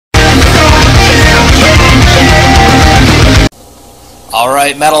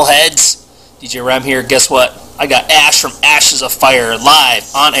Alright, metalheads. DJ REM here. Guess what? I got Ash from Ashes of Fire live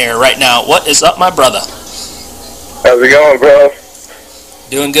on air right now. What is up, my brother? How's it going, bro?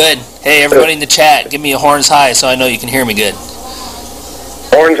 Doing good. Hey, everybody in the chat, give me a horns high so I know you can hear me good.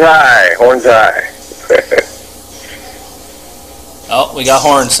 Horns high, horns high. Oh, we got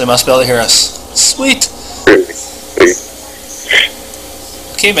horns. They must be able to hear us. Sweet. Sweet.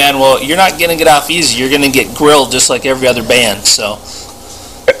 Okay, man. Well, you're not going to get off easy. You're going to get grilled just like every other band, so.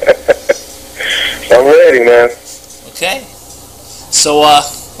 I'm ready, man. Okay. So,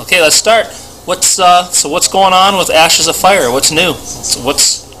 okay, let's start. What's going on with Ashes of Fire? What's new?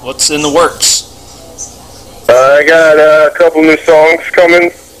 What's in the works? I got a couple new songs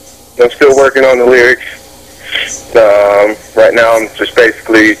coming. I'm still working on the lyrics. Right now I'm just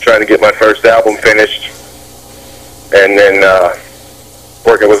basically trying to get my first album finished, and then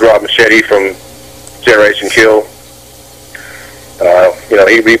working with Rob Machete from Generation Kill.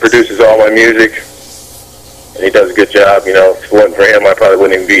 He produces all my music, and he does a good job. You know, if it wasn't for him, I probably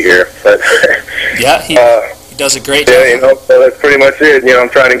wouldn't even be here. But yeah, he does a great job. Yeah, so that's pretty much it. I'm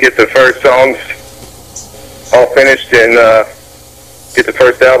trying to get the first songs all finished and get the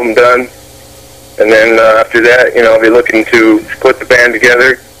first album done. And then after that, I'll be looking to put the band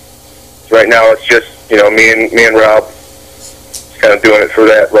together. Right now it's just, me and Rob just kind of doing it for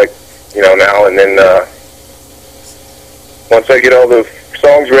that, now. And then once I get all the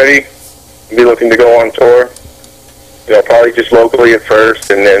songs ready, I'll be looking to go on tour. Probably just locally at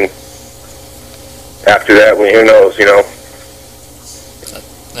first, and then after that, who knows,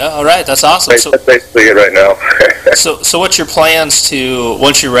 Yeah, all right, that's awesome. That's basically it right now. So what's your plans to,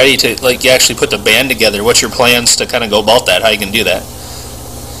 once you're ready to, you actually put the band together, what's your plans to kind of go about that, how you can do that?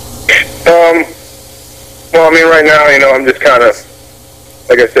 Well, right now, I'm just kind of,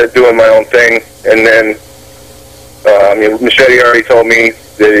 like I said, doing my own thing, and then, Machete already told me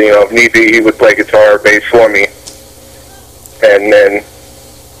that, if need be, he would play guitar or bass for me, and then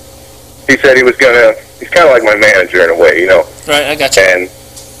he said he's kind of like my manager in a way, Right, I got you. And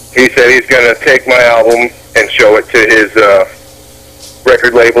he said he's going to take my album and show it to his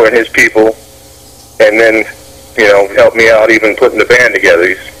record label and his people, and then, help me out even putting the band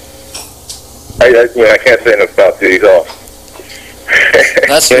together. I can't say enough about it. He's awesome.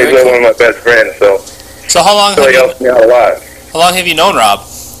 That's he's very cool. One of my best friends, so how long he helps me out a lot. How long have you known Rob?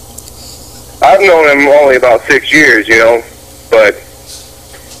 I've known him only about 6 years, but,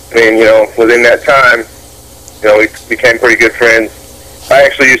 within that time, we became pretty good friends. I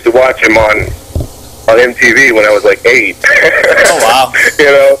actually used to watch him on MTV when I was like 8. Oh, wow.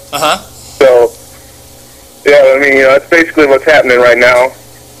 Uh-huh. So, yeah, that's basically what's happening right now.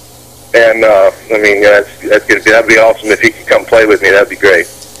 And, that'd be awesome if he could come play with me. That'd be great.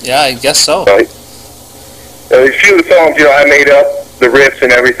 Yeah, I guess so. A few of the songs, I made up the riffs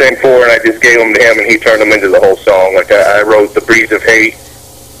and everything for, and I just gave them to him, and he turned them into the whole song. Like, I wrote The Breeze of Hate.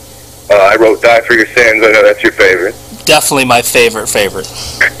 I wrote Die For Your Sins. I know that's your favorite. Definitely my favorite.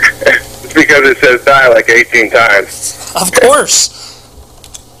 It's because it says die like 18 times. Of course.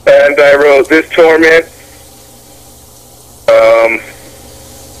 And I wrote This Torment.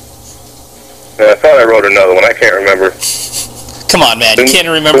 And I thought I wrote another one. I can't remember. Come on, man. You can't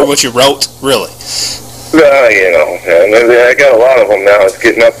remember what you wrote? Really? I got a lot of them now. It's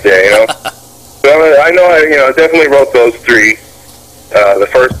getting up there, So I know I definitely wrote those 3. The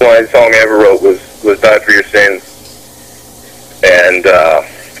first song I ever wrote was Die For Your Sins. And,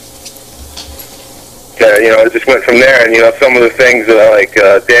 it just went from there. And, some of the things that I like,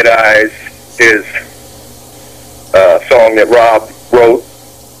 Dead Eyes is a song that Rob wrote.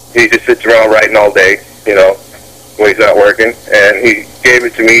 He just sits around writing all day, when he's not working. And he gave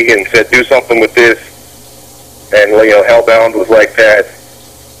it to me and said, do something with this. And, Hellbound was like that.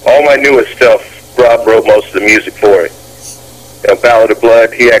 All my newest stuff, Rob wrote most of the music for it. Ballad of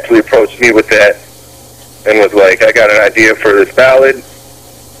Blood, he actually approached me with that and was like, I got an idea for this ballad,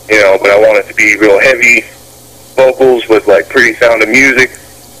 but I want it to be real heavy vocals with, pretty sounding music.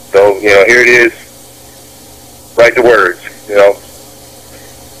 So, here it is. Write the words, So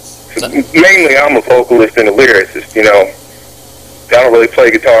mainly, I'm a vocalist and a lyricist, I don't really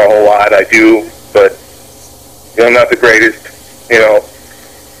play guitar a whole lot. I do, but, I'm not the greatest,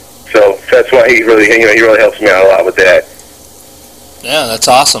 So that's why he really helps me out a lot with that. Yeah, that's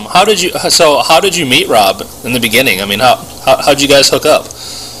awesome. How did you meet Rob in the beginning? How'd you guys hook up?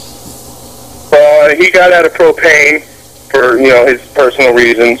 He got out of propane for, his personal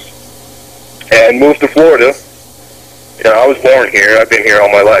reasons and moved to Florida. I was born here. I've been here all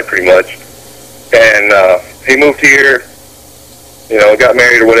my life pretty much. And he moved here, got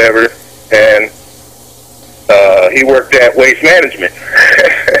married or whatever, and he worked at Waste Management.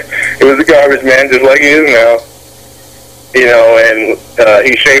 He was a garbage man, just like he is now. You know, and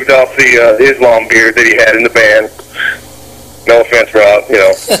he shaved off the Islam beard that he had in the band. No offense, Rob, you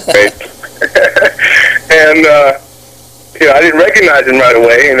know. And, you know, I didn't recognize him right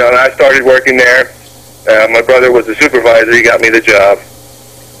away, you know, and I started working there. My brother was the supervisor. He got me the job.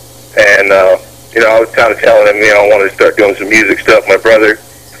 And, you know, I was kind of telling him, you know, I wanted to start doing some music stuff. My brother's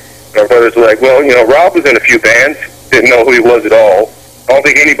like, well, you know, Rob was in a few bands. Didn't know who he was at all. I don't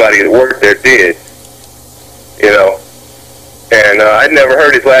think anybody that worked there did, you know. And I'd never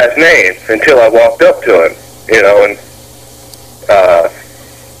heard his last name until I walked up to him, you know, and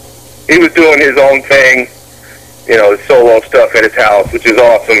he was doing his own thing, you know, his solo stuff at his house, which is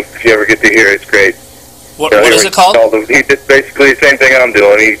awesome. If you ever get to hear it, it's great. What is it called? He did basically the same thing I'm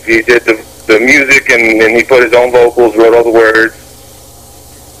doing. He did the music, and he put his own vocals, wrote all the words,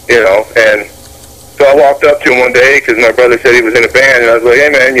 you know. And so I walked up to him one day because my brother said he was in a band, and I was like, hey,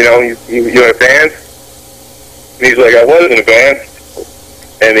 man, you know, you in a band? And he's like, I was in a band.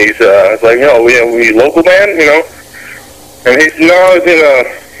 And I was like, no, we local band, you know? And he said, no, I was in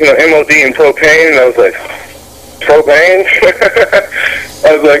MOD and propane. And I was like, propane?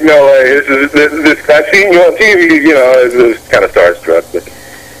 I was like, no way. This I've seen you on TV, you know. It was kind of starstruck, but,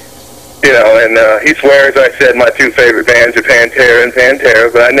 you know. And he swears I said my two favorite bands are Pantera and Pantera,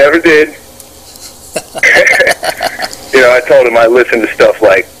 but I never did. You know, I told him I listened to stuff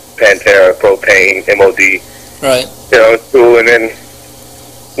like Pantera, propane, MOD. Right. You know, it's cool. And then,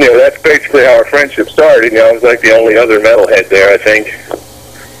 you know, that's basically how our friendship started. You know, I was like the only other metalhead there, I think.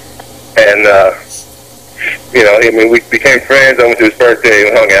 And, you know, I mean, we became friends. I went to his birthday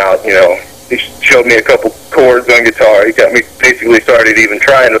and hung out, you know. He showed me a couple chords on guitar. He got me basically started even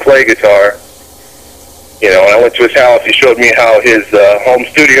trying to play guitar. You know, and I went to his house. He showed me how his home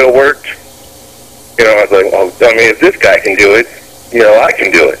studio worked. You know, I was like, well, I mean, if this guy can do it, you know, I can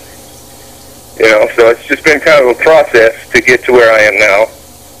do it. You know, so it's just been kind of a process to get to where I am now.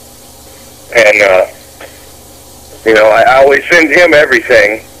 And, you know, I always send him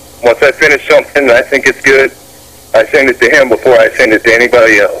everything. Once I finish something and I think it's good, I send it to him before I send it to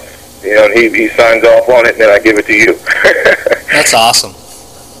anybody else. You know, and he signs off on it, and then I give it to you. That's awesome.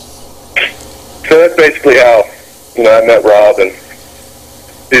 So that's basically how, you know, I met Rob, and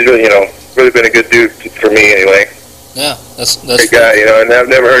he's really, you know, really been a good dude for me anyway. Yeah, that's great guy, you know, and I've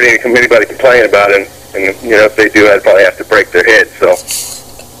never heard anybody complain about him. And, you know, if they do, I'd probably have to break their head, so.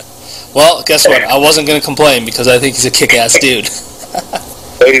 Well, guess what? I wasn't going to complain because I think he's a kick-ass dude.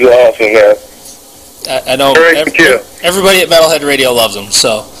 He's awesome, man. I know everybody at Metalhead Radio loves him,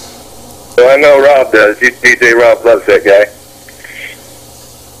 so. Well, I know Rob does. DJ Rob loves that guy.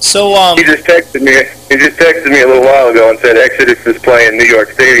 So, He just texted me a little while ago and said Exodus is playing New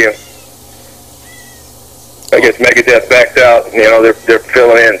York Stadium. I guess Megadeth backed out. You know, they're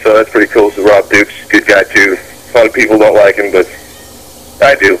filling in, so that's pretty cool. So Rob Duke's a good guy too. A lot of people don't like him, but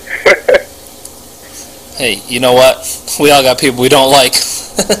I do. Hey, you know what? We all got people we don't like.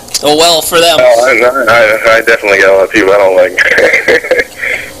 Oh well for them. Oh, I definitely got a lot of people I don't like.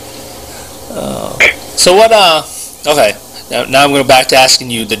 So what? Okay. Now I'm going to go back to asking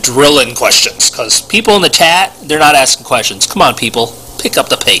you the drilling questions, because people in the chat, they're not asking questions. Come on, people, pick up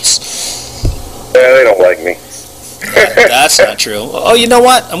the pace. Yeah, they don't like me. That's not true. Oh, you know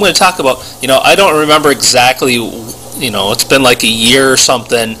what? I'm going to talk about, you know, I don't remember exactly, you know, it's been like a year or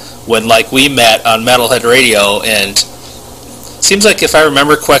something when, like, we met on Metalhead Radio, and it seems like if I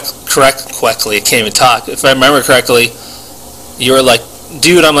remember correctly, I can't even talk, if I remember correctly, you were like,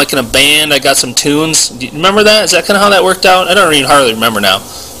 dude, I'm like in a band, I got some tunes. Do you remember that? Is that kind of how that worked out? I don't even hardly remember now.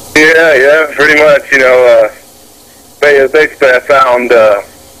 Yeah, pretty much, you know, basically I found,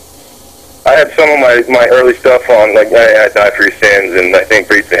 I had some of my early stuff on, like I Die For Your Sins and I think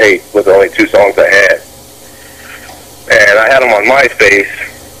Breathe to Hate was the only two songs I had. And I had them on MySpace,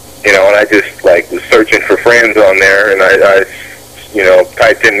 you know, and I just, like, was searching for friends on there, and I you know,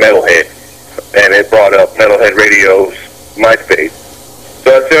 typed in Metalhead, and it brought up Metalhead Radio's MySpace. So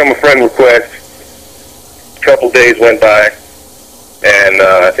I sent him a friend request. A couple days went by, and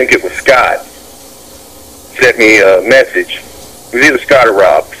I think it was Scott sent me a message. It was either Scott or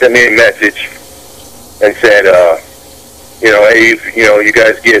Rob. Sent me a message and said, you know, hey, you know, you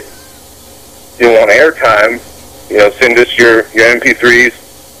guys want airtime, you know, send us your MP3s,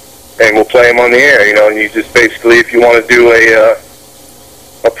 and we'll play them on the air, you know, and you just basically, if you want to do a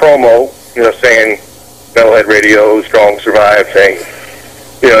promo, you know, saying Metalhead Radio, Strong Survive, saying,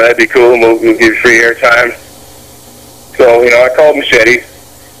 you know, that'd be cool, and we'll give you free airtime. So, you know, I called Machete,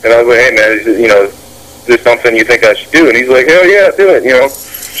 and I was like, hey, man, you know, is this something you think I should do? And he's like, hell yeah, do it, you know.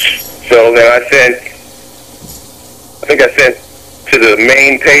 So then I sent I think I sent to the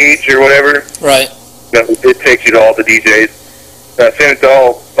main page or whatever. Right. It takes you to all the DJs. And I sent it to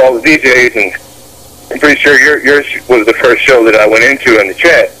all the DJs, and I'm pretty sure yours was the first show that I went into in the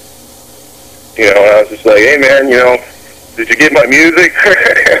chat. And I was just like, hey man, did you get my music?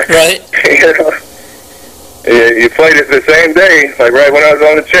 Right. You played it the same day, like right when I was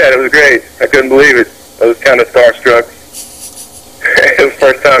on the chat. It was great. I couldn't believe it. I was kind of starstruck. It was the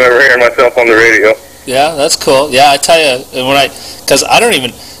first time I ever heard myself on the radio. Yeah, that's cool. Yeah, I tell you, because I don't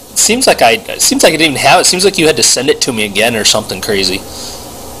even. It seems like I didn't even have it. It seems like you had to send it to me again or something crazy.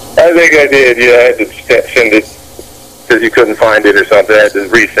 I think I did. Yeah, I had to send it because you couldn't find it or something. I had to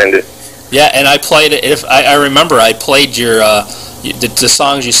resend it. Yeah, and I played it. If I remember, I played your the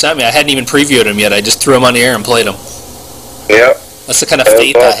songs you sent me. I hadn't even previewed them yet. I just threw them on the air and played them. Yeah. That's the kind of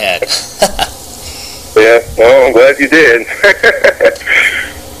faith I had. Yeah. Well, I'm glad you did.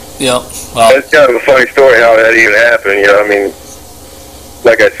 Yeah. Well, it's kind of a funny story how that even happened. I mean,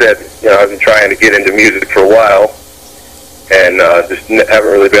 like I said, I've been trying to get into music for a while, and just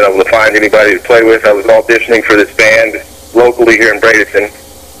haven't really been able to find anybody to play with. I was auditioning for this band locally here in Bradenton,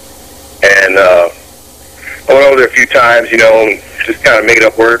 and I went over there a few times, and just kind of made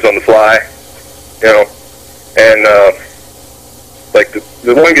up words on the fly, and like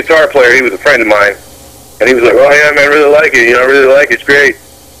the one guitar player, he was a friend of mine, and he was like, oh yeah, man, I really like it, I really like it, it's great.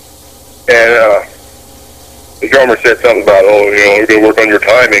 And the drummer said something about, we're going to work on your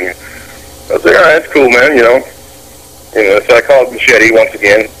timing. I was like, all right, that's cool, man, so I called Machete once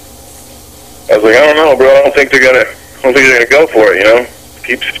again. I was like, I don't know, bro, I don't think they're gonna go for it,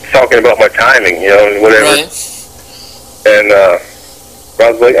 Keeps talking about my timing, and whatever. right. And I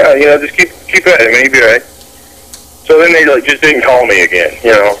was like, just keep at it, man, you'll be all right. So then they just didn't call me again,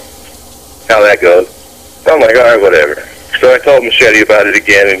 how that goes. So I'm like, all right, whatever. So I told Machete about it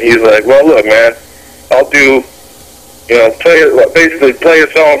again, and he's like, well, look, man, I'll do, basically play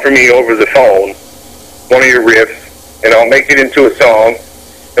a song for me over the phone, one of your riffs, and I'll make it into a song,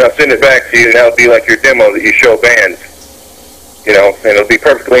 and I'll send it back to you, and that'll be like your demo that you show bands, and it'll be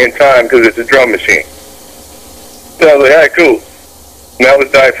perfectly in time because it's a drum machine. So I was like, all right, cool. And that was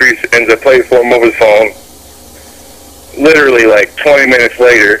Die Free, and I played for him over the phone. Literally, like 20 minutes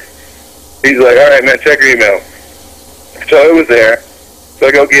later, he's like, all right, man, check your email. So it was there. So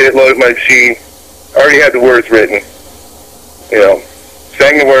I go get it, loaded my machine. I already had the words written.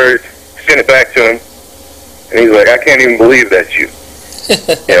 Sang the words, sent it back to him. And he's like, I can't even believe that's you.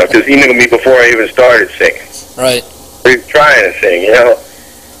 Because he knew me before I even started singing. Right. He was trying to sing,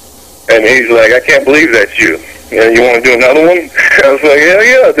 And he's like, I can't believe that's you. You want to do another one? I was like,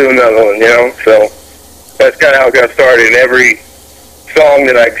 yeah, I'll do another one, So that's kind of how it got started. And every song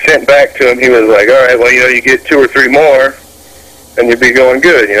that I sent back to him, he was like, all right, well, you get 2 or 3 more, and you'll be going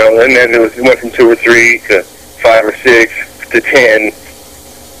good, And then it went from 2 or 3 to 5 or 6 to 10,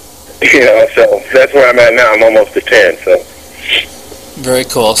 So that's where I'm at now. I'm almost to 10, so. Very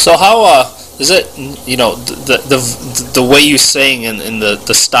cool. So how is it, the way you sing and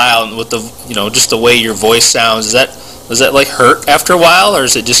the style and with the, just the way your voice sounds, does that like hurt after a while, or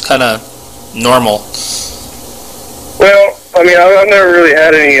is it just kind of normal? Well, I mean, I've never really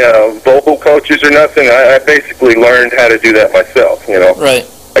had any vocal coaches or nothing. I basically learned how to do that myself, Right.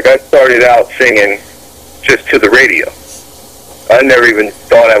 Like, I started out singing just to the radio. I never even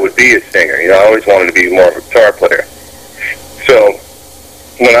thought I would be a singer. I always wanted to be more of a guitar player. So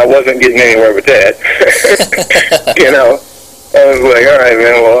when I wasn't getting anywhere with that, I was like, all right,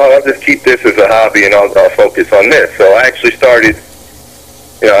 man, well, I'll just keep this as a hobby and I'll focus on this. So I actually started,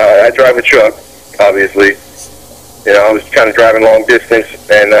 I drive a truck, obviously. I was kind of driving long distance,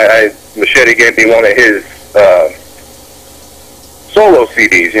 and Machete gave me one of his solo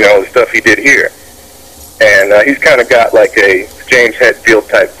CDs, the stuff he did here. And he's kind of got like a James Hetfield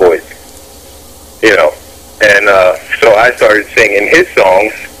type voice, And so I started singing his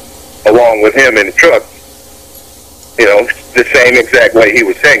songs along with him in the truck, the same exact way he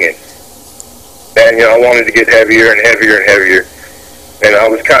was singing. And, I wanted to get heavier and heavier and heavier. And I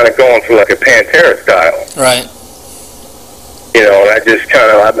was kind of going for like a Pantera style. Right. And I just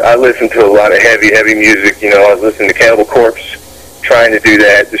I listened to a lot of heavy music. I was listening to Cannibal Corpse, trying to do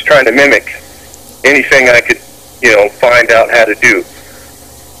that, just trying to mimic anything I could, find out how to do.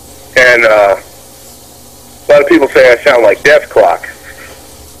 And a lot of people say I sound like Death Clock,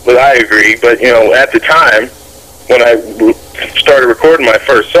 but I agree. But, at the time, when I started recording my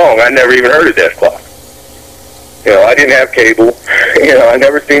first song, I never even heard of Death Clock. I didn't have cable. I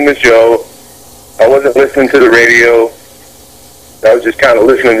never seen the show. I wasn't listening to the radio. I was just kind of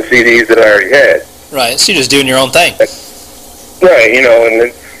listening to CDs that I already had. Right, so you're just doing your own thing. Right,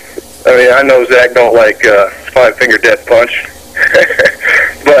 and I mean, I know Zach don't like Five Finger Death Punch.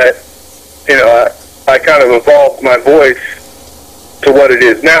 But, you know, I kind of evolved my voice to what it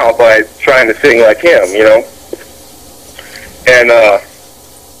is now by trying to sing like him, you know. And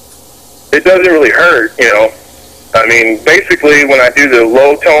it doesn't really hurt, you know. I mean, basically, when I do the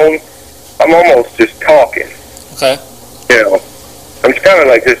low tone, I'm almost just talking. Okay. You know, I'm kind of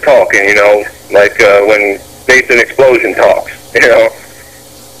like just talking, you know, like when Nathan Explosion talks, you know.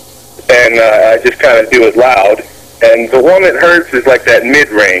 And I just kind of do it loud. And the one that hurts is like that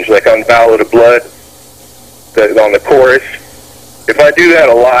mid-range, like on Ballad of Blood, on the chorus. If I do that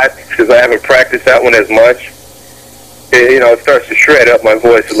a lot, because I haven't practiced that one as much, it, you know, it starts to shred up my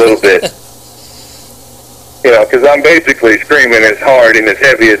voice a little bit. You know, because I'm basically screaming as hard and as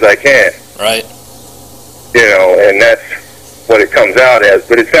heavy as I can. Right. You know, and that's what it comes out as.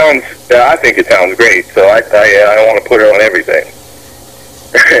 But it sounds, I think it sounds great, so I don't want to put it on everything.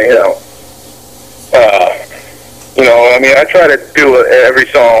 You know. You know, I mean, I try to do every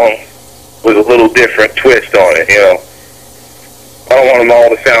song with a little different twist on it, you know. I don't want them all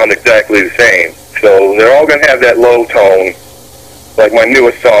to sound exactly the same. So they're all going to have that low tone. Like my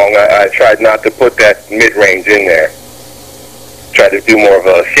newest song, I tried not to put that mid-range in there. Tried to do more of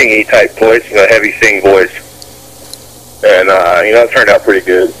a singy type voice, you know, heavy sing voice. And, you know, it turned out pretty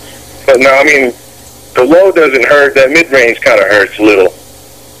good. But no, I mean, the low doesn't hurt. That mid-range kind of hurts a little.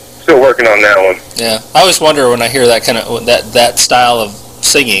 Still working on that one. Yeah, I always wonder when I hear that kind of that style of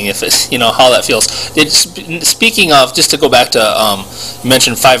singing, if it's, you know, how that feels. Speaking of, just to go back to, you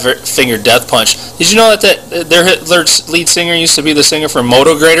mentioned Five Finger Death Punch. Did you know that their lead singer used to be the singer for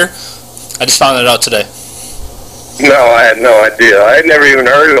Motograder? I just found that out today. No, I had no idea. I had never even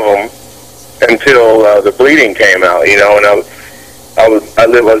heard of them until The Bleeding came out. You know, and I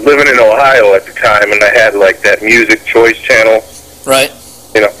was living in Ohio at the time, and I had like that Music Choice channel. Right.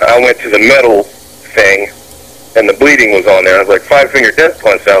 You know, I went to the metal thing, and The Bleeding was on there. I was like, Five Finger Death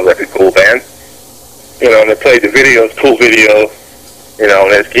Punch sounds like a cool band. You know, and they played the videos, cool video. You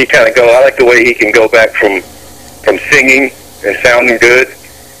know, and he kind of I like the way he can go back from singing and sounding good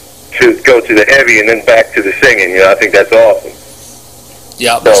to go to the heavy and then back to the singing. You know, I think that's awesome.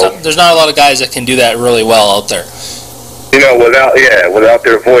 Yeah, there's not a lot of guys that can do that really well out there. You know, without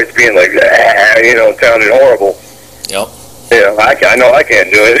their voice being like, you know, sounding horrible. Yep. You know, I know I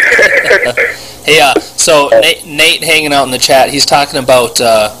can't do it. Hey, so Nate hanging out in the chat, he's talking about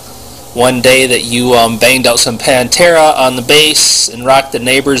one day that you banged out some Pantera on the bass and rocked the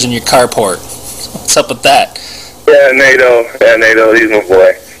neighbors in your carport. What's up with that? Yeah, Nato, he's my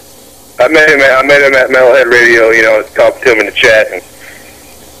boy. I met him at Metalhead Radio. You know, I talked to him in the chat, and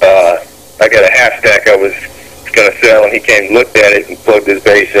I got a half stack I was going to sell, and he came and looked at it and plugged his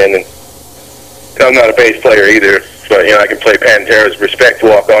bass in. And I'm not a bass player either. But, you know, I can play Pantera's Respect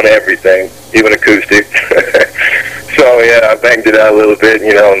Walk on everything, even acoustic. So, yeah, I banged it out a little bit,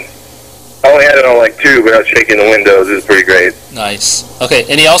 you know. I only had it on like 2, but I was shaking the windows. It was pretty great. Nice. Okay,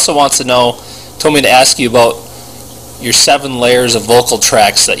 and he also wants to know, told me to ask you about your 7 layers of vocal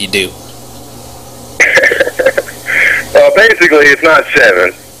tracks that you do. Well, basically, it's not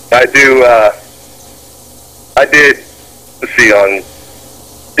 7. I did, let's see, on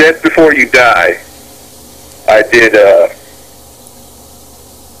Death Before You Die, I did,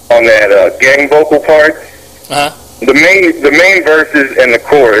 on that gang vocal part, the main verses and the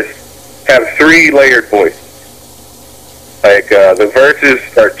chorus have 3 layered voices. Like, the verses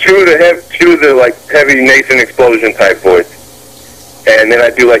are 2 of the like, heavy Nathan Explosion type voice. And then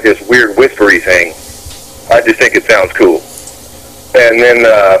I do, like, this weird whispery thing. I just think it sounds cool. And then,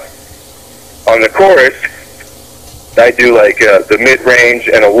 on the chorus, I do, like, the mid-range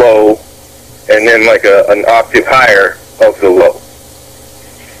and a low, and then like an octave higher of the low.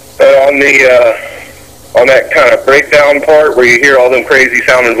 On that kind of breakdown part where you hear all them crazy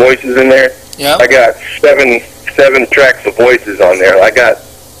sounding voices in there, yeah, I got seven tracks of voices on there. I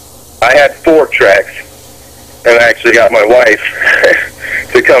had 4 tracks, and I actually got my wife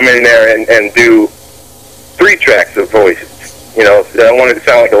to come in there and do 3 tracks of voices. You know, I wanted to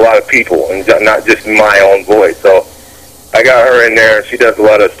sound like a lot of people and not just my own voice. So I got her in there. She does a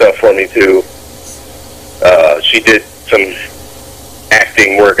lot of stuff for me too. She did some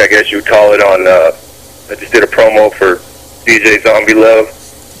acting work, I guess you would call it, on, I just did a promo for DJ Zombie Love.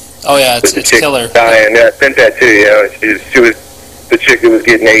 Oh yeah, it's killer. Dying. Yeah, I sent that to you. You know, she was the chick that was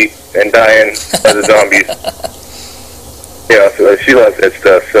getting ate and dying by the zombies. Yeah, so she loves that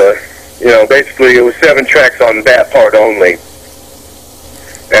stuff. So, you know, basically it was 7 tracks on that part only.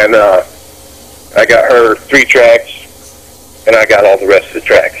 And I got her 3 tracks, and I got all the rest of the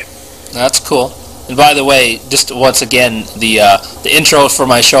tracks. That's cool. And by the way, just once again, the intro for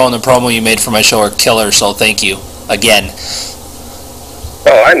my show and the promo you made for my show are killer, so thank you again.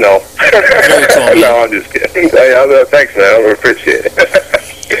 Oh, I know. Very cool, man. No, I'm just kidding. Thanks, man. I appreciate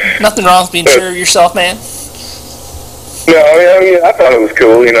it. Nothing wrong with being sure of yourself, man. No, I mean, I thought it was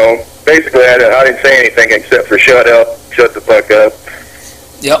cool, you know. Basically, I didn't say anything except for shut up, shut the fuck up.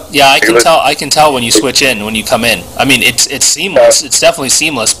 Yep. Yeah, I can tell when you switch in, when you come in. I mean, it's seamless. It's definitely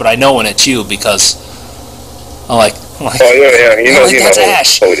seamless, but I know when it's you because I'm like oh yeah, you know, that's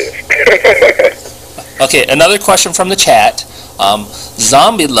Ash. Oh, it is. Okay, another question from the chat.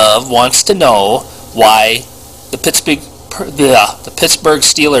 Zombie Love wants to know why the Pittsburgh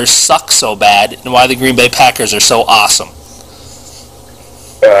Steelers suck so bad and why the Green Bay Packers are so awesome.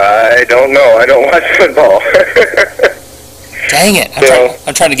 I don't know. I don't watch football. Dang it!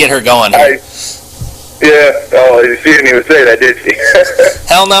 I'm trying to get her going. Yeah. Oh, she didn't even say that, did she?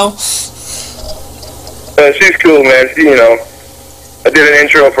 Hell no. She's cool, man. She, you know, I did an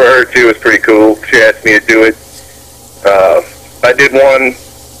intro for her too. It's pretty cool. She asked me to do it. I did one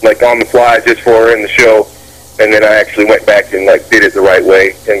like on the fly just for her in the show, and then I actually went back and like did it the right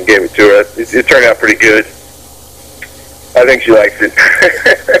way and gave it to her. It turned out pretty good. I think she likes it.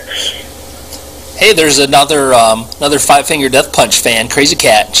 Hey, there's another Five Finger Death Punch fan, Crazy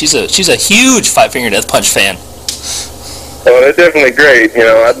Cat. She's a huge Five Finger Death Punch fan. Oh, they're definitely great. You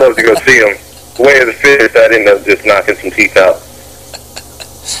know, I'd love to go see them. Way of the Fist, I'd end up just knocking some teeth out.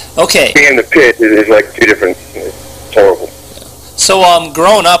 Okay. Being in the pit is like two different. It's horrible. So,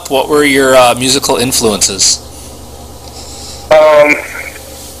 growing up, what were your musical influences?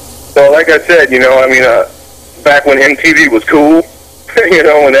 Well, like I said, you know, I mean, back when MTV was cool, you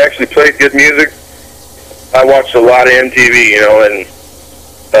know, when they actually played good music, I watched a lot of MTV, you know, and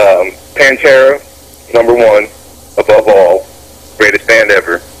Pantera, #1, above all, greatest band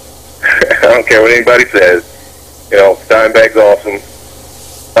ever. I don't care what anybody says. You know, Dimebag's awesome.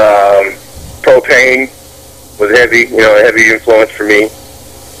 Propane was heavy, you know, a heavy influence for me.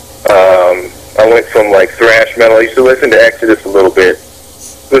 I went from like thrash metal. I used to listen to Exodus a little bit.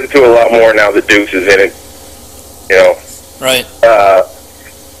 Listen to a lot more now that Deuce is in it. You know. Right.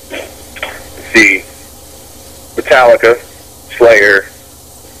 Let's see. Metallica, Slayer,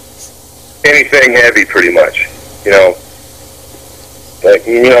 anything heavy pretty much. You know. Like,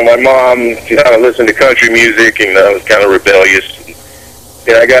 you know, my mom, she kind of listened to country music, and I was kind of rebellious.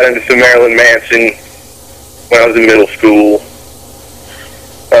 And I got into some Marilyn Manson when I was in middle school.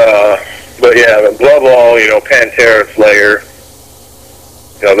 But yeah, above all, you know, Pantera, Slayer,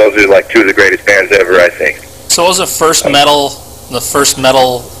 you know, those are like two of the greatest bands ever, I think. So what was the first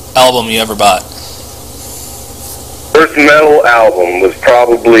metal album you ever bought? First metal album was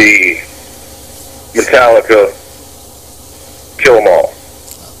probably Metallica, Kill 'Em All.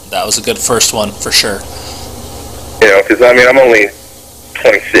 That was a good first one, for sure. You know, because, I mean, I'm only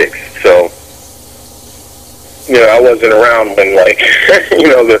 26, so, you know, I wasn't around when, like, you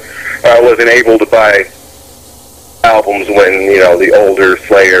know, I wasn't able to buy albums when, you know, the older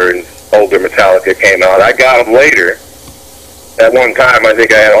Slayer and older Metallica came out. I got them later. At one time, I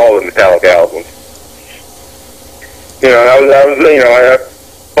think I had all the Metallica albums. You know, I was, you know, I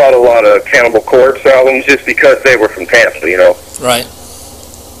bought a lot of Cannibal Corpse albums just because they were from Tampa, you know. Right.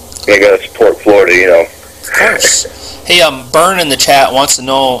 You gotta support Florida, you know. Of course. Hey, Byrne in the chat wants to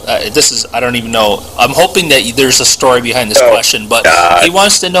know, this is, I don't even know, I'm hoping that there's a story behind this question, but he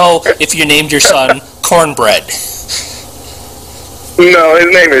wants to know if you named your son Cornbread. No, his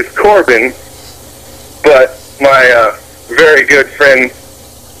name is Corbin, but my very good friend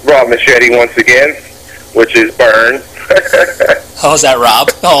Rob Machete once again, which is Byrne. Oh, is that Rob?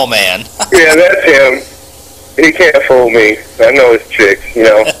 Oh, man. Yeah, that's him. He can't fool me. I know his tricks, you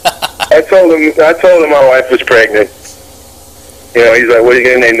know. I told him my wife was pregnant. You know, he's like, what are you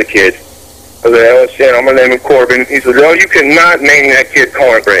going to name the kid? I was like, oh, shit, I'm going to name him Corbin. He said, oh, you cannot name that kid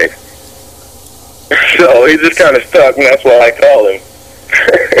Cornbread. So he just kind of stuck, and that's why I call him.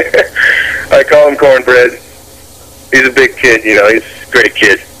 I call him Cornbread. He's a big kid, you know. He's a great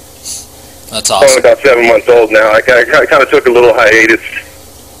kid. That's awesome. He's only about 7 months old now. I kind of took a little hiatus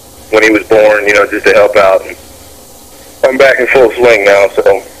when he was born, you know, just to help out. And I'm back in full swing now,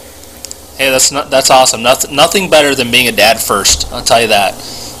 so. Hey, that's awesome. Nothing better than being a dad first. I'll tell you that.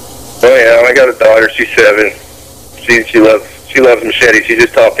 Oh yeah, I got a daughter. She's 7. She loves Machete. She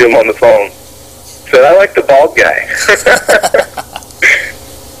just talked to him on the phone. Said, I like the bald guy.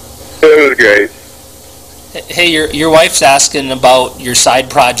 It was great. Hey, your wife's asking about your side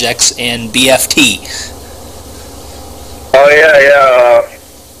projects and BFT. Oh yeah.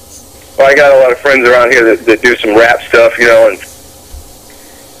 Well, I got a lot of friends around here that do some rap stuff, you know, and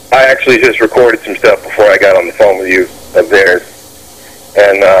I actually just recorded some stuff before I got on the phone with you of theirs.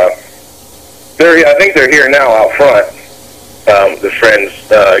 And I think they're here now out front. The friends,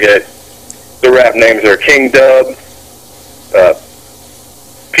 the rap names are King Dub,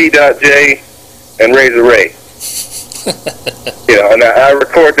 P.J, and Razor Ray. And I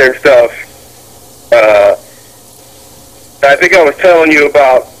record their stuff. I think I was telling you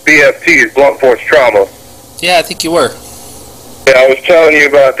about BFT's, Blunt Force Trauma. Yeah, I think you were. Yeah, I was telling you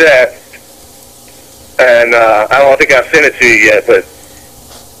about that. And I don't think I've sent it to you yet, but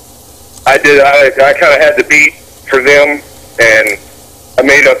I kind of had the beat for them, and I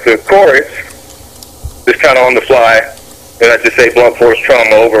made up the chorus just kind of on the fly. And I just say Blunt Force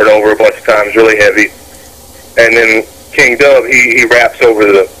Trauma over and over a bunch of times, really heavy. And then King Dub, he raps over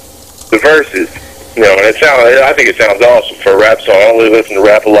the verses. And I think it sounds awesome for a rap song. I don't really listen to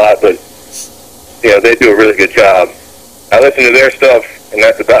rap a lot, but they do a really good job. I listen to their stuff, and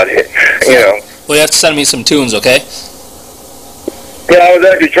that's about it. Well, you have to send me some tunes, okay? Yeah, I was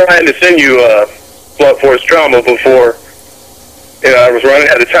actually trying to send you Blunt Force Trauma before. I was running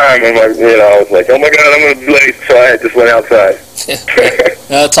out of time, and I was like, oh my God, I'm going to be late, so I just went outside.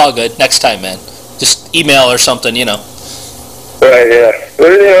 No, it's all good. Next time, man. Just email or something, Right, yeah. Well,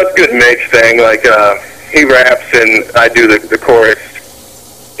 it's a good mix thing. Like, he raps and I do the chorus.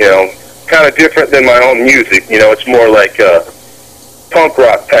 Kind of different than my own music. It's more like punk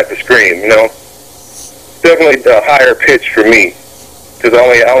rock type of scream. Definitely a higher pitch for me, because I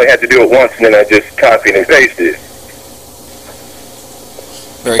only had to do it once, and then I just copied and pasted it.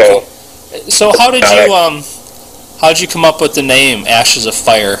 Very cool. So how did you come up with the name Ashes of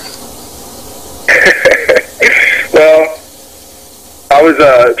Fire? Well, I was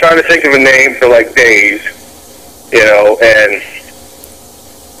trying to think of a name for like days, and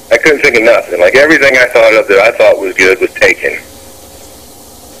I couldn't think of nothing. Like everything I thought of that I thought was good was taken.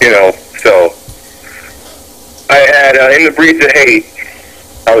 So I had In the Breeds of Hate.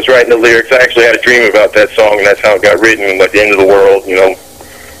 I was writing the lyrics. I actually had a dream about that song, and that's how it got written, like the end of the world,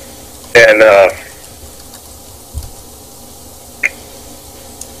 And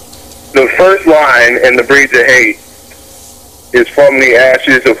the first line in The Breeds of Hate is from the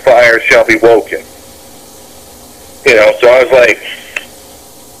ashes of fire shall be woken. So I was like,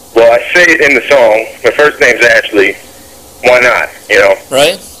 well, I say it in the song. My first name's Ashley. Why not,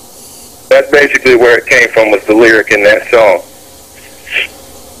 Right? That's basically where it came from, was the lyric in that song.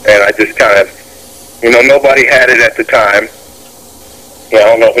 And I just kind of, nobody had it at the time. I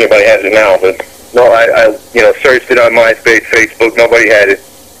don't know if anybody has it now, but no, I searched it on MySpace, Facebook. Nobody had it.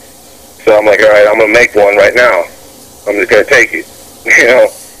 So I'm like, all right, I'm going to make one right now. I'm just going to take it,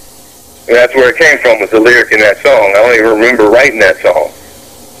 And that's where it came from, was the lyric in that song. I don't even remember writing that song.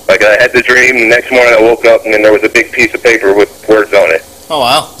 Like, I had the dream, the next morning I woke up, and then there was a big piece of paper with words on it. Oh,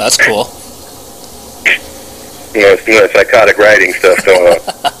 wow. That's cool. Some psychotic writing stuff going on.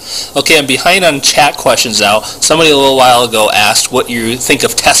 Okay, I'm behind on chat questions now. Somebody a little while ago asked what you think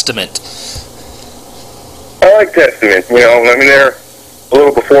of Testament. I like Testament, they're a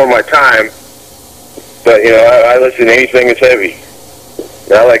little before my time, but, I listen to anything that's heavy.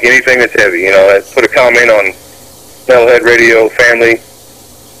 I like anything that's heavy, I put a comment on Metalhead Radio Family.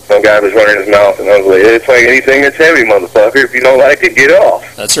 Some guy was running his mouth, and I was like, it's like anything that's heavy, motherfucker. If you don't like it, get off.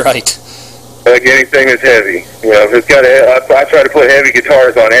 That's right. Like anything that's heavy. If it's got I try to put heavy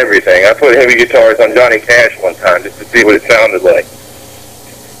guitars on everything. I put heavy guitars on Johnny Cash one time just to see what it sounded like.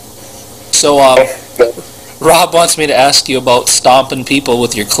 So, Rob wants me to ask you about stomping people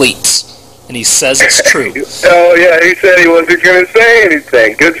with your cleats, and he says it's true. Oh, yeah, he said he wasn't going to say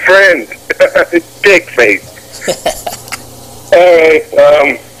anything. Good friend. Dick face. All right,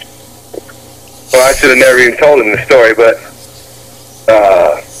 well, I should have never even told him the story, but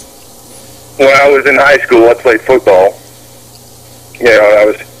when I was in high school, I played football.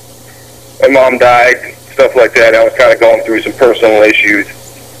 My mom died, stuff like that. I was kind of going through some personal issues,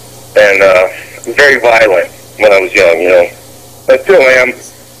 and very violent when I was young, I still am,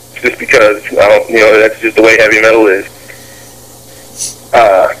 just because, that's just the way heavy metal is.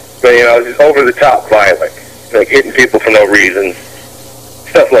 But, I was just over the top violent, like hitting people for no reason,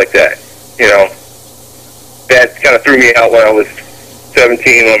 stuff like that, That kind of threw me out when I was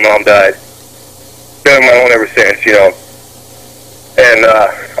 17 when Mom died. Been on my own ever since, And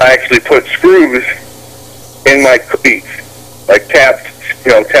I actually put screws in my cleats, like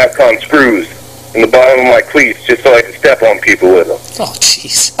Tapcon screws in the bottom of my cleats, just so I could step on people with them. Oh,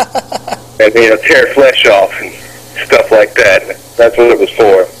 jeez. And tear flesh off and stuff like that. That's what it was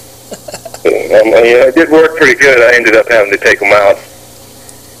for. It did work pretty good. I ended up having to take them out,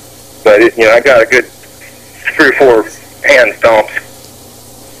 but I got a good 3 or 4 hand stomps.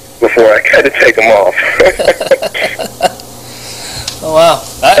 before I had to take them off. Oh, wow.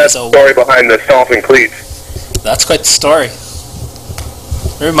 That's the story behind the stomping cleats. That's quite the story.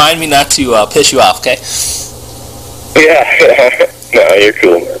 Remind me not to piss you off, okay? Yeah. No, you're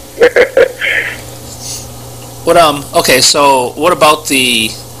cool, man. Okay, so what about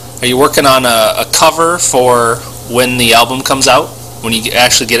are you working on a cover for when the album comes out? When you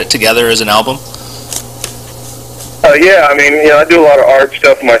actually get it together as an album? Yeah, I mean, I do a lot of art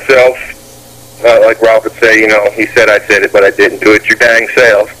stuff myself. Like Rob would say, he said I said it, but I didn't do it your dang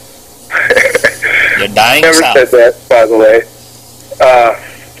self. Your dang Never self. said that, by the way.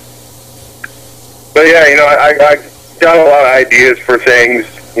 But yeah, I got a lot of ideas for things.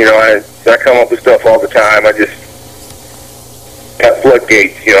 I come up with stuff all the time. I just got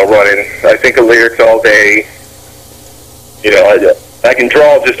floodgates, running. I think of lyrics all day. I can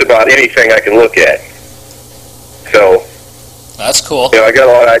draw just about anything I can look at. So that's cool. I got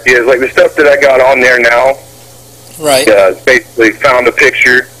a lot of ideas. Like the stuff that I got on there now, right? Basically found a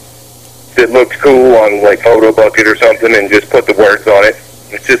picture that looks cool on like Photo Bucket or something, and just put the words on it.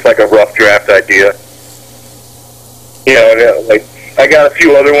 It's just like a rough draft idea. Like I got a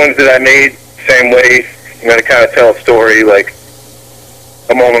few other ones that I made same way. To kind of tell a story. Like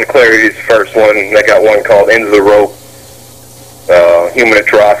A Moment of Clarity is the first one. And I got one called End of the Rope, Human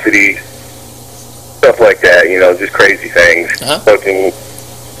Atrocity. Stuff like that, just crazy things. Looking,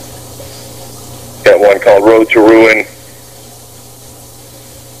 got one called Road to Ruin.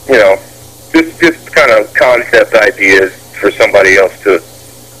 Just kind of concept ideas for somebody else to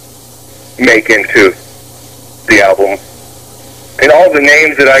make into the album. And all the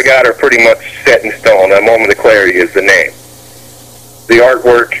names that I got are pretty much set in stone. A Moment of Clarity is the name. The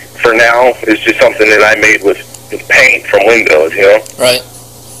artwork for now is just something that I made with paint from Windows, Right.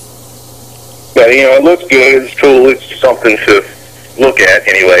 But, it looks good, it's cool, it's something to look at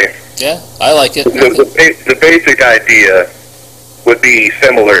anyway. Yeah, I like it. The basic idea would be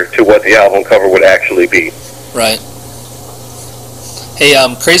similar to what the album cover would actually be. Right. Hey,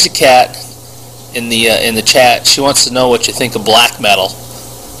 Crazy Cat in the chat, she wants to know what you think of black metal.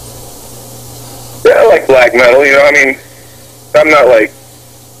 Yeah, I like black metal, I'm not like,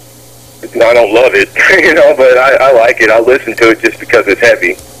 I don't love it, but I like it. I'll listen to it just because it's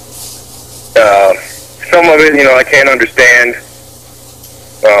heavy. Some of it, I can't understand.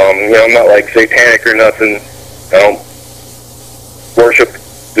 I'm not like satanic or nothing. I don't worship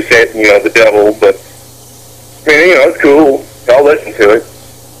the devil, but it's cool. I'll listen to it.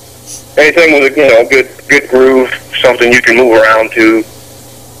 Anything with a good groove, something you can move around to.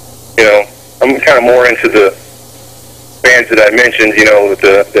 I'm kind of more into the bands that I mentioned. With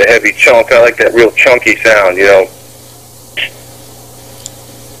the heavy chunk. I like that real chunky sound.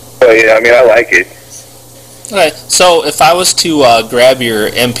 But yeah, I like it. Okay, so if I was to grab your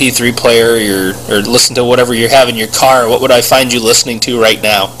MP3 player or listen to whatever you have in your car, what would I find you listening to right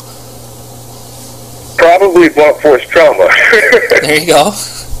now? Probably Blunt Force Trauma. There you go.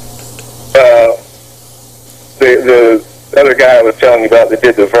 The other guy I was telling you about that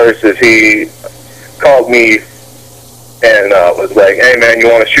did the verses, he called me and was like, "Hey man, you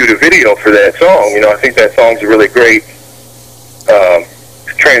want to shoot a video for that song? I think that song's a really great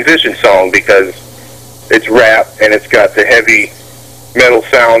transition song because it's rap and it's got the heavy metal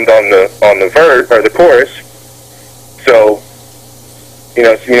sound on the verse or the chorus. So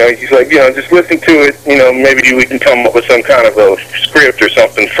he's like, just listen to it. Maybe we can come up with some kind of a script or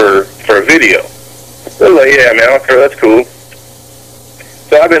something for a video." So I was like, "Yeah, man, that's cool."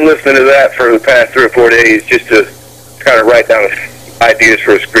 So I've been listening to that for the past 3 or 4 days just to kind of write down ideas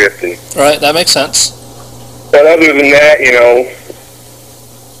for a script. And right, that makes sense. but other than that,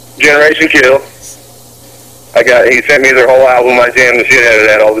 Generation Kill. He sent me their whole album. I jam the shit out of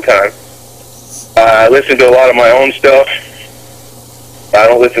that all the time. I listen to a lot of my own stuff. I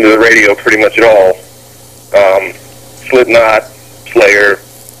don't listen to the radio pretty much at all. Slipknot, Slayer,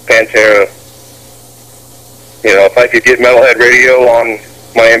 Pantera. If I could get Metalhead Radio on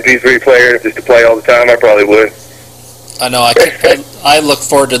my MP3 player just to play all the time, I probably would. I know. I look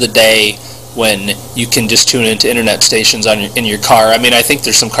forward to the day when you can just tune into internet stations in your car. I think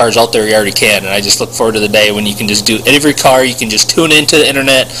there's some cars out there you already can, and I just look forward to the day when you can just do in every car you can just tune into the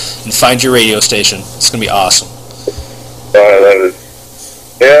internet and find your radio station. It's gonna be awesome.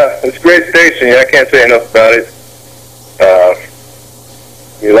 Yeah, it's a great station. I can't say enough about it.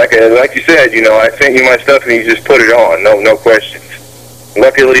 Like you said, I sent you my stuff and you just put it on, no questions.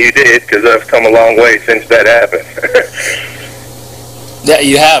 Luckily you did, because I've come a long way since that happened. Yeah,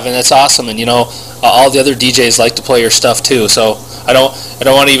 you have, and that's awesome. And all the other DJs like to play your stuff too. So I don't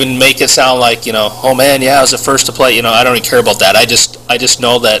want to even make it sound like oh man, yeah, I was the first to play. I don't even care about that. I just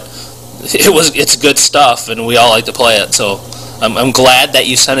know that it's good stuff, and we all like to play it. So I'm glad that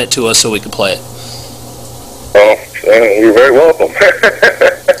you sent it to us so we could play it. Well, you're very welcome.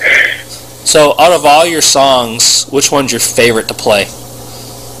 So, out of all your songs, which one's your favorite to play?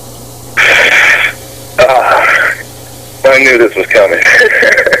 I knew this was coming.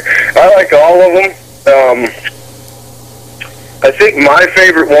 I like all of them. I think my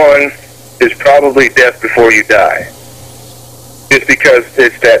favorite one is probably Death Before You Die. Just because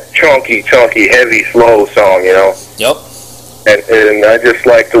it's that chunky, heavy, slow song, you know? Yep. And I just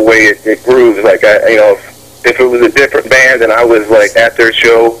like the way it grooves. Like, if it was a different band and I was, like, at their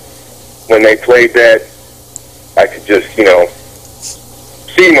show when they played that, I could just,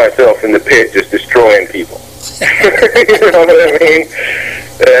 see myself in the pit just destroying people. You know what I mean?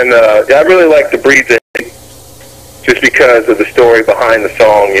 And I really like to Breathe It just because of the story behind the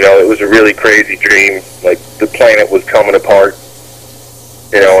song. It was a really crazy dream. Like, the planet was coming apart,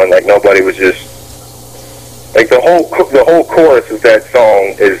 and, like, nobody was just... Like, the whole chorus of that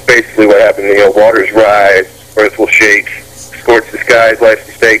song is basically what happened. Waters rise, earth will shake, scorch the skies, life's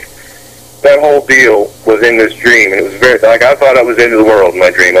a stake. That whole deal was in this dream, and it was very... Like, I thought I was into the world in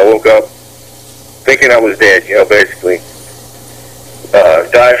my dream. I woke up thinking I was dead, basically.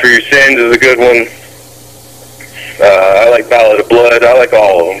 Die for Your Sins is a good one. I like Ballad of Blood. I like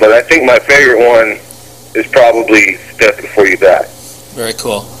all of them. But I think my favorite one is probably Death Before You Die. Very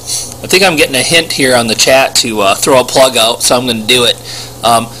cool. I think I'm getting a hint here on the chat to throw a plug out, so I'm going to do it.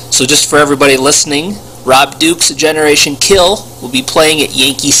 So just for everybody listening, Rob Duke's Generation Kill will be playing at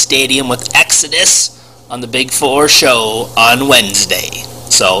Yankee Stadium with Exodus on the Big 4 show on Wednesday.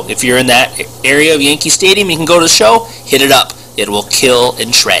 So if you're in that area of Yankee Stadium, you can go to the show, hit it up. It will kill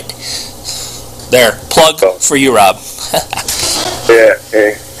and shred. There, plug for you, Rob. Yeah,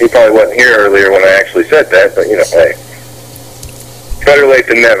 he probably wasn't here earlier when I actually said that, but, hey. Better late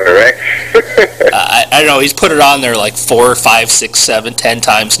than never, right? I don't know, he's put it on there like 4, 5, 6, 7, 10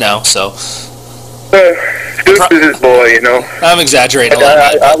 times now, so... Duke is his boy, I'm exaggerating a little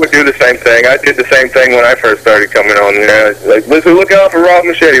bit. I would do the same thing. I did the same thing when I first started coming on. Like, listen, look out for Rob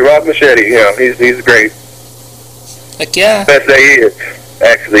Machete. Rob Machete, he's great. Heck yeah. Best day he is.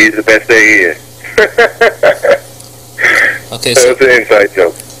 Actually, he's the best day he is. Okay, so it's an inside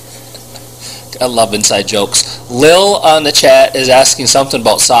joke. I love inside jokes. Lil on the chat is asking something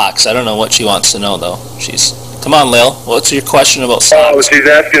about socks. I don't know what she wants to know, though. Come on, Lil. What's your question about socks? Oh, she's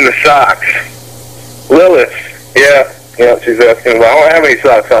asking the socks. Lilith, yeah, she's asking. Well, I don't have any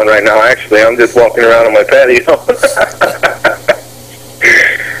socks on right now, actually. I'm just walking around on my patio.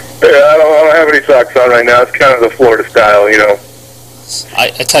 I don't have any socks on right now. It's kind of the Florida style, I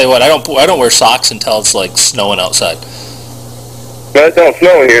tell you what, I don't wear socks until it's like snowing outside. But it don't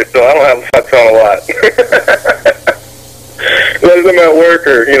snow here, so I don't have socks on a lot. Whether I'm at work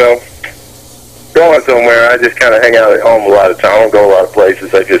or, going somewhere, I just kind of hang out at home a lot of time. I don't go a lot of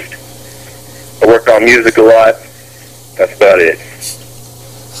places. I work on music a lot. That's about it.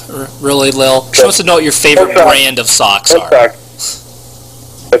 Really, Lil? She wants to know what your favorite brand of socks are.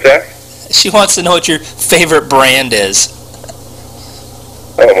 What's that? She wants to know what your favorite brand is.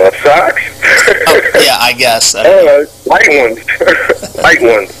 Oh, my socks? Oh, yeah, I guess. I don't know. Light ones. Light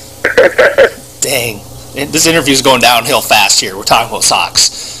ones. Dang. This interview's going downhill fast here. We're talking about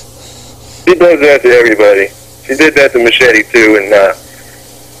socks. She does that to everybody. She did that to Machete, too, and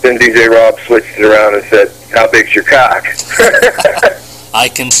then DJ Rob switched it around and said, "How big's your cock?" I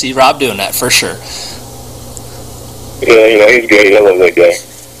can see Rob doing that, for sure. Yeah, he's great. I love that guy.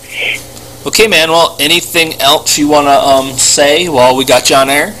 Okay, man, well, anything else you want to say while we got you on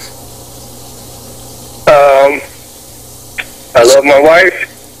air? I love my wife.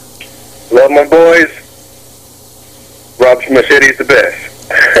 Love my boys. Rob Machete's the best.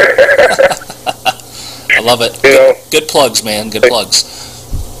 I love it. Good plugs, man. Good plugs.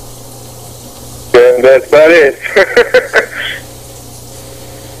 Yeah, that's about it.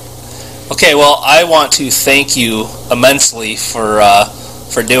 Okay, well, I want to thank you immensely for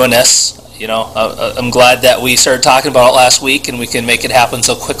doing this. I'm glad that we started talking about it last week and we can make it happen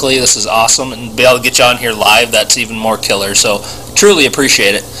so quickly. This is awesome, and be able to get you on here live, that's even more killer. So, truly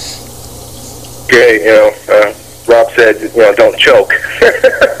appreciate it. Great, Rob said, don't choke.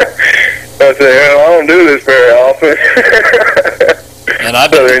 I said, I don't do this very often. And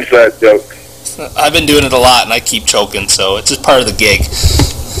Another inside joke. I've been doing it a lot, and I keep choking, so it's just part of the gig.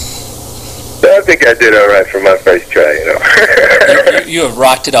 I think I did all right for my first try, You have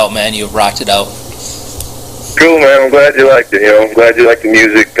rocked it out, man. You have rocked it out. Cool, man. I'm glad you liked it. I'm glad you liked the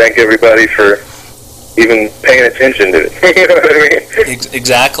music. Thank everybody for even paying attention to it. You know what I mean?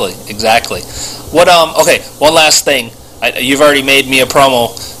 Exactly. What? Okay. One last thing. You've already made me a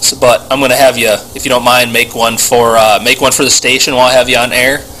promo, but I'm going to have you, if you don't mind, make one for the station while I have you on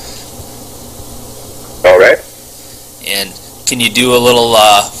air. All right. And can you do a little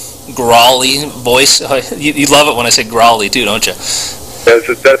growly voice? You love it when I say growly too, don't you?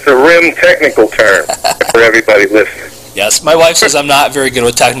 That's a REM technical term for everybody listening. Yes, my wife says I'm not very good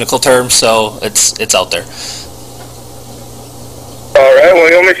with technical terms, so it's out there. All right, what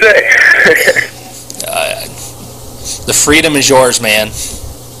do you want me to say? The freedom is yours, man.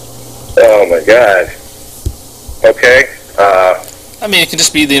 Oh my God. Okay. I mean, it can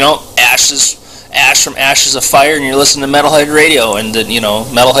just be, ash from Ashes of Fire, and you're listening to Metalhead Radio, and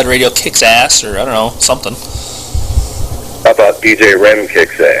Metalhead Radio kicks ass, or I don't know, something. How about DJ REM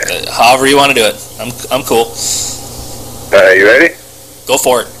kicks ass? However you want to do it, I'm cool. You ready? Go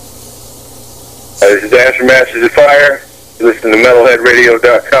for it. This is Ash from Ashes of Fire. You listen to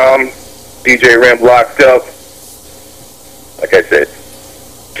MetalheadRadio.com. DJ REM locked up. Like I said,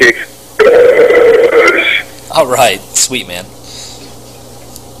 kicks ass. All right, sweet man.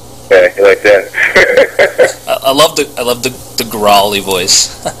 Yeah, you like that? I love the growly voice.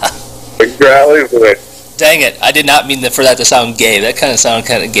 The growly voice. Dang it! I did not mean for that to sound gay. That kind of sounded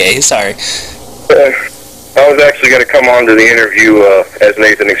kind of gay. Sorry. I was actually going to come on to the interview as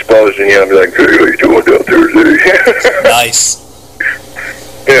Nathan Explosion, and be like, "Hey, how you doing down Thursday?" Nice.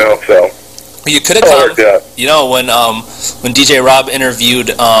 So. You could have come. When DJ Rob interviewed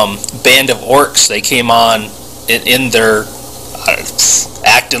Band of Orcs, they came on in their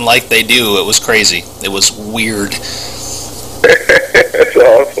acting like they do. It was crazy. It was weird. That's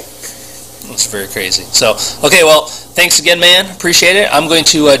awesome. It's very crazy. So, okay, well, thanks again, man. Appreciate it. I'm going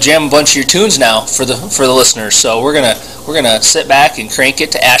to jam a bunch of your tunes now for the listeners. So we're gonna sit back and crank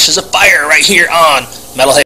it to Ashes of Fire right here on Metalhead.